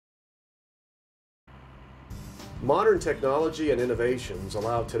Modern technology and innovations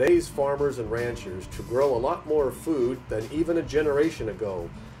allow today's farmers and ranchers to grow a lot more food than even a generation ago,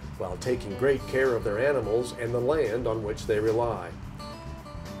 while taking great care of their animals and the land on which they rely.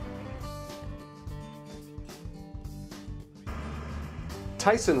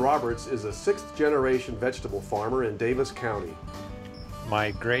 Tyson Roberts is a sixth-generation vegetable farmer in Davis County. My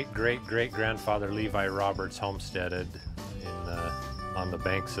great-great-great-grandfather Levi Roberts homesteaded on the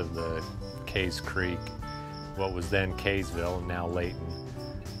banks of the Kays Creek, what was then Kaysville and now Layton,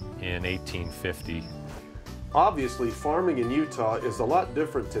 in 1850. Obviously, farming in Utah is a lot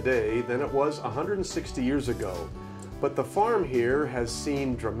different today than it was 160 years ago, but the farm here has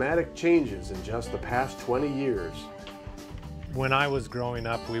seen dramatic changes in just the past 20 years. When I was growing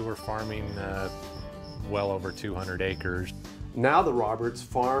up, we were farming well over 200 acres. Now the Roberts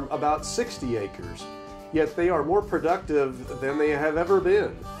farm about 60 acres, yet they are more productive than they have ever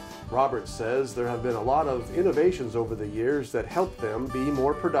been. Roberts says there have been a lot of innovations over the years that help them be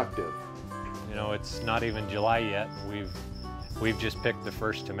more productive. You know, it's not even July yet. We've just picked the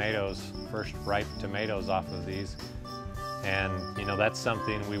first ripe tomatoes off of these. And, you know, that's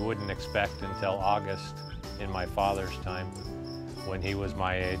something we wouldn't expect until August in my father's time, when he was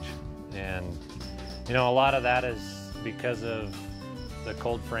my age. And, you know, a lot of that is because of the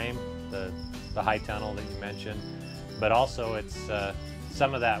cold frame, the high tunnel that you mentioned, but also it's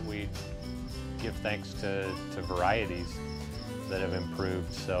some of that we give thanks to varieties that have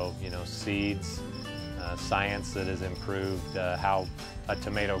improved. So, you know, seeds, science that has improved how a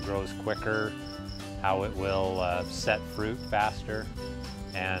tomato grows quicker, how it will set fruit faster,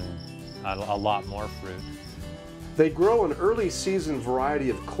 and a lot more fruit. They grow an early season variety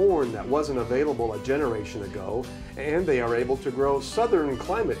of corn that wasn't available a generation ago, and they are able to grow southern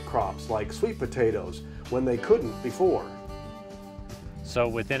climate crops like sweet potatoes when they couldn't before. So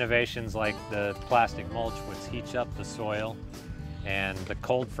with innovations like the plastic mulch, which heats up the soil, and the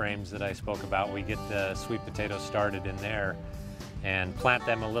cold frames that I spoke about, we get the sweet potatoes started in there and plant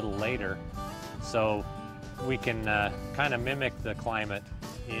them a little later, so we can kind of mimic the climate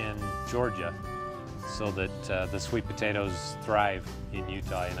in Georgia, so that the sweet potatoes thrive in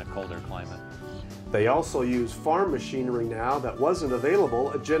Utah in a colder climate. They also use farm machinery now that wasn't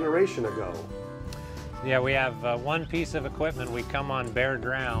available a generation ago. Yeah, we have one piece of equipment. We come on bare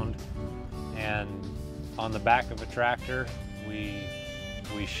ground, and on the back of a tractor, we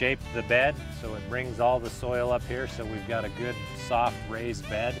shape the bed so it brings all the soil up here, so we've got a good soft raised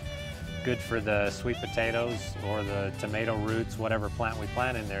bed, good for the sweet potatoes or the tomato roots, whatever plant we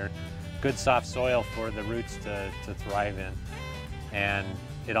plant in there. Good soft soil for the roots to thrive in. And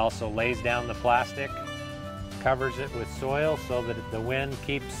it also lays down the plastic, covers it with soil so that the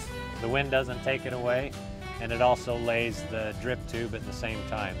wind doesn't take it away, and it also lays the drip tube at the same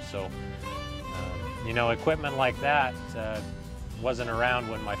time. So, you know, equipment like that wasn't around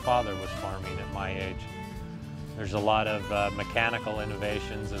when my father was farming at my age. There's a lot of mechanical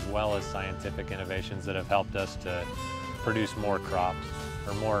innovations as well as scientific innovations that have helped us to produce more crops,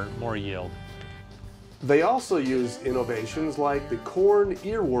 or more yield. They also use innovations like the corn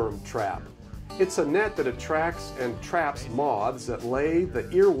earworm trap. It's a net that attracts and traps moths that lay the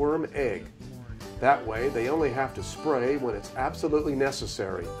earworm egg. That way, they only have to spray when it's absolutely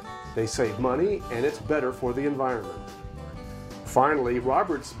necessary. They save money, and it's better for the environment. Finally,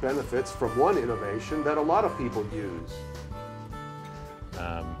 Roberts benefits from one innovation that a lot of people use.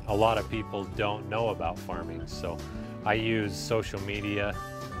 A lot of people don't know about farming, so I use social media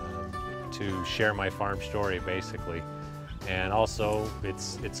to share my farm story, basically. And also,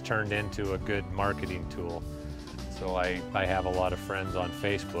 it's turned into a good marketing tool. So I have a lot of friends on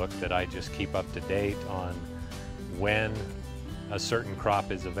Facebook that I just keep up to date on when a certain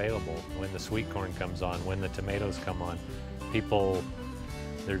crop is available, when the sweet corn comes on, when the tomatoes come on.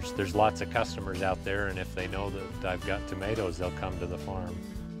 There's lots of customers out there, and if they know that I've got tomatoes, they'll come to the farm.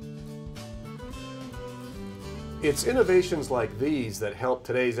 It's innovations like these that help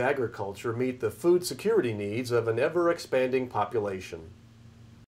today's agriculture meet the food security needs of an ever-expanding population.